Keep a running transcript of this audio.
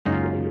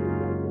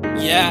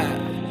Yeah.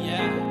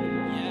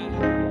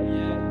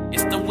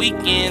 It's the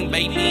weekend,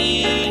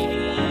 baby.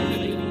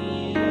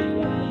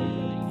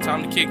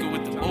 Time to kick it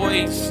with the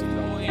boys,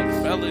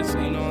 fellas,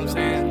 you know what I'm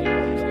saying?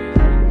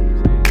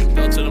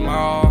 Go to the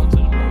mall,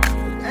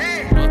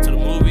 go to the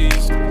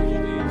movies,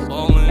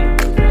 bowling,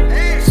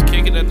 just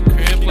kick it at the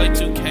crib, play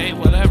 2K,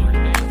 whatever.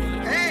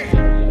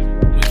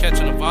 We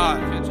catching a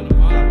vibe.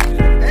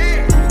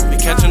 We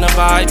catching a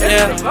vibe,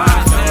 yeah.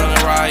 Feeling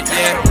alright,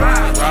 yeah.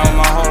 Around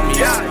my homies,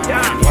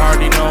 you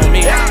already know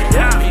me.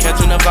 We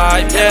catching a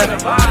vibe, yeah.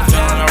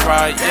 Feeling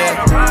alright,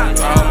 yeah.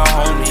 Around my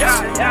homies,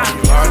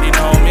 you already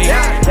know me.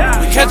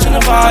 We catching a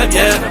vibe,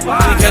 yeah.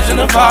 We catching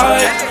a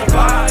vibe.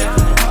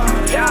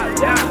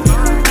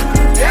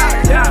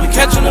 We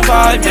catching a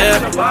vibe, yeah.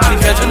 We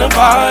catching a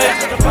vibe.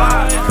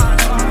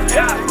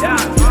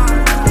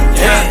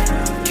 Yeah,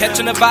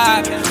 catching a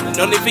vibe.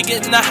 No need for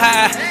getting a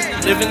high.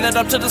 Living it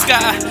up to the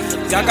sky.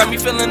 Y'all got me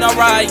feeling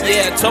alright,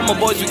 yeah. Told my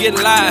boys we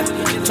getting live.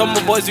 Told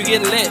my boys we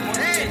getting lit.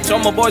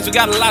 Told my boys we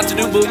got a lot to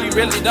do, but we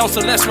really don't.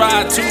 So let's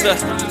ride to the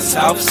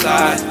south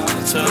side,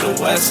 to the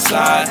west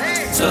side,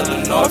 to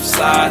the north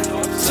side,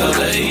 to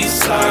the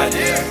east side,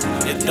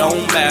 yeah. It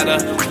don't matter,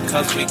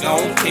 cause we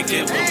gon' kick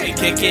it. When we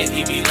kick it,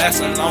 it be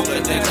lasting longer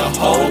than the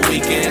whole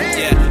weekend,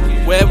 yeah.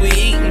 Where we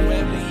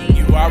eatin'?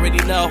 You already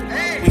know.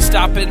 We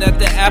stopping at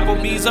the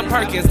Applebee's or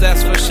Perkins,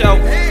 that's for sure.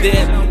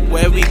 Then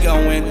where we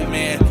going,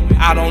 man?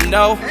 I don't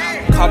know.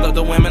 Call up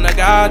the women of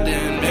God,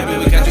 then maybe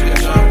we catch a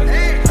show.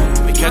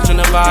 We catching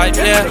a vibe,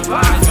 yeah.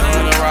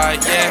 Feeling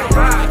alright, yeah.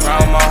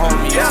 Around my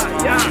homies,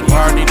 you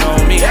already know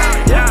me.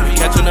 We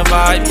catching a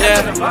vibe,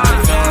 yeah.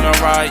 Feeling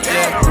alright,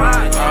 yeah.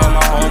 Around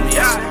my homies,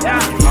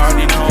 you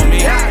already know me.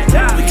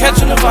 We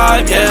catching a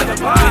vibe, yeah.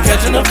 We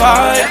catching a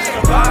vibe.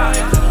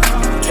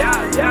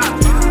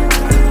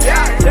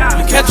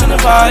 We catching a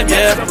vibe,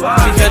 yeah.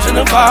 We catching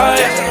a vibe.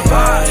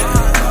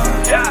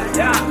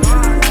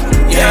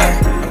 Yeah,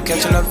 I'm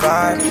catching a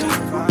vibe.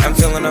 I'm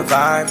feeling a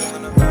vibe.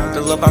 The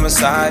love by my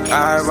side,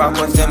 I rock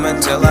with them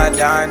until I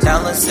die.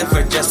 Now let's sit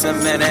for just a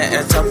minute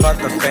and talk about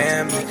the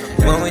family.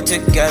 When we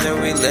together,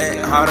 we lit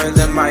harder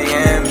than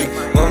Miami.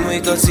 When we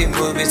go see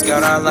movies,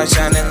 got our lights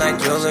shining like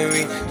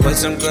jewelry. Play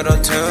some good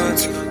old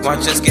tunes,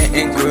 watch us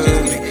getting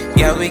groovy.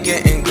 Yeah, we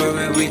getting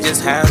groovy, we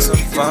just have some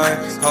fun.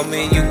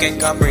 Homie, you can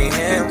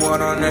comprehend what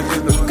on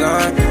earth we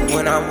begun.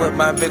 When I'm with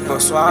my big bro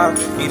Swavv,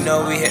 you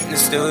know we hitting the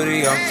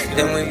studio.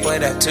 Then we play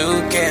that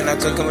 2K and I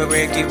cooking with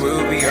Ricky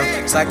Rubio.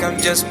 It's like I'm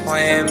just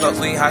playing, but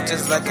we hot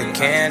just like a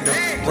candle.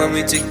 When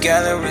we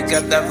together, we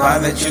got that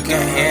vibe that you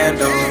can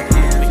handle.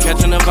 We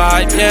catching a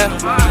vibe, yeah.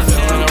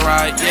 Feeling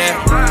alright, yeah.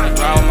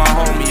 Around my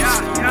homies,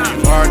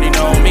 you already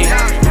know me.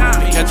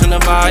 We catching a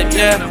vibe,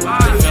 yeah.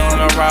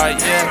 Feeling alright,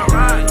 yeah.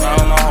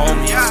 Around my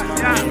homies,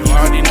 you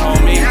already know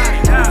me.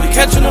 We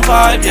catching a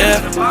vibe,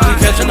 yeah. We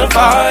catching a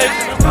vibe.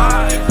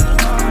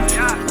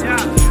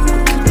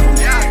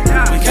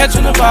 We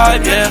catching a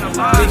vibe, yeah.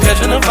 We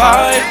catching a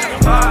vibe.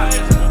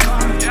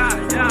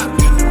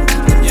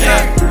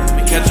 Yeah,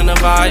 we catching a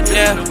vibe,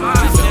 yeah.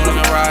 Feeling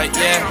alright,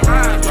 yeah.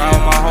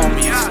 Around my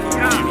homies,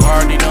 you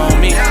already know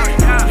me.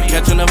 We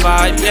catching a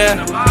vibe,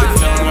 yeah.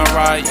 Feeling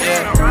alright,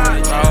 yeah.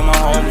 Around my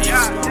homies,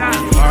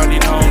 you already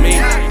know me.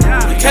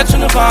 We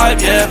catching a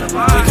vibe, yeah. We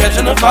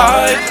catching a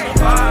vibe.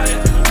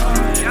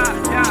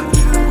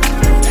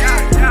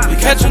 We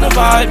catching a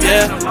vibe,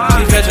 yeah.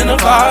 We catching a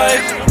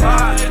vibe.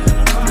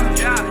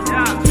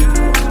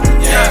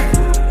 Yeah.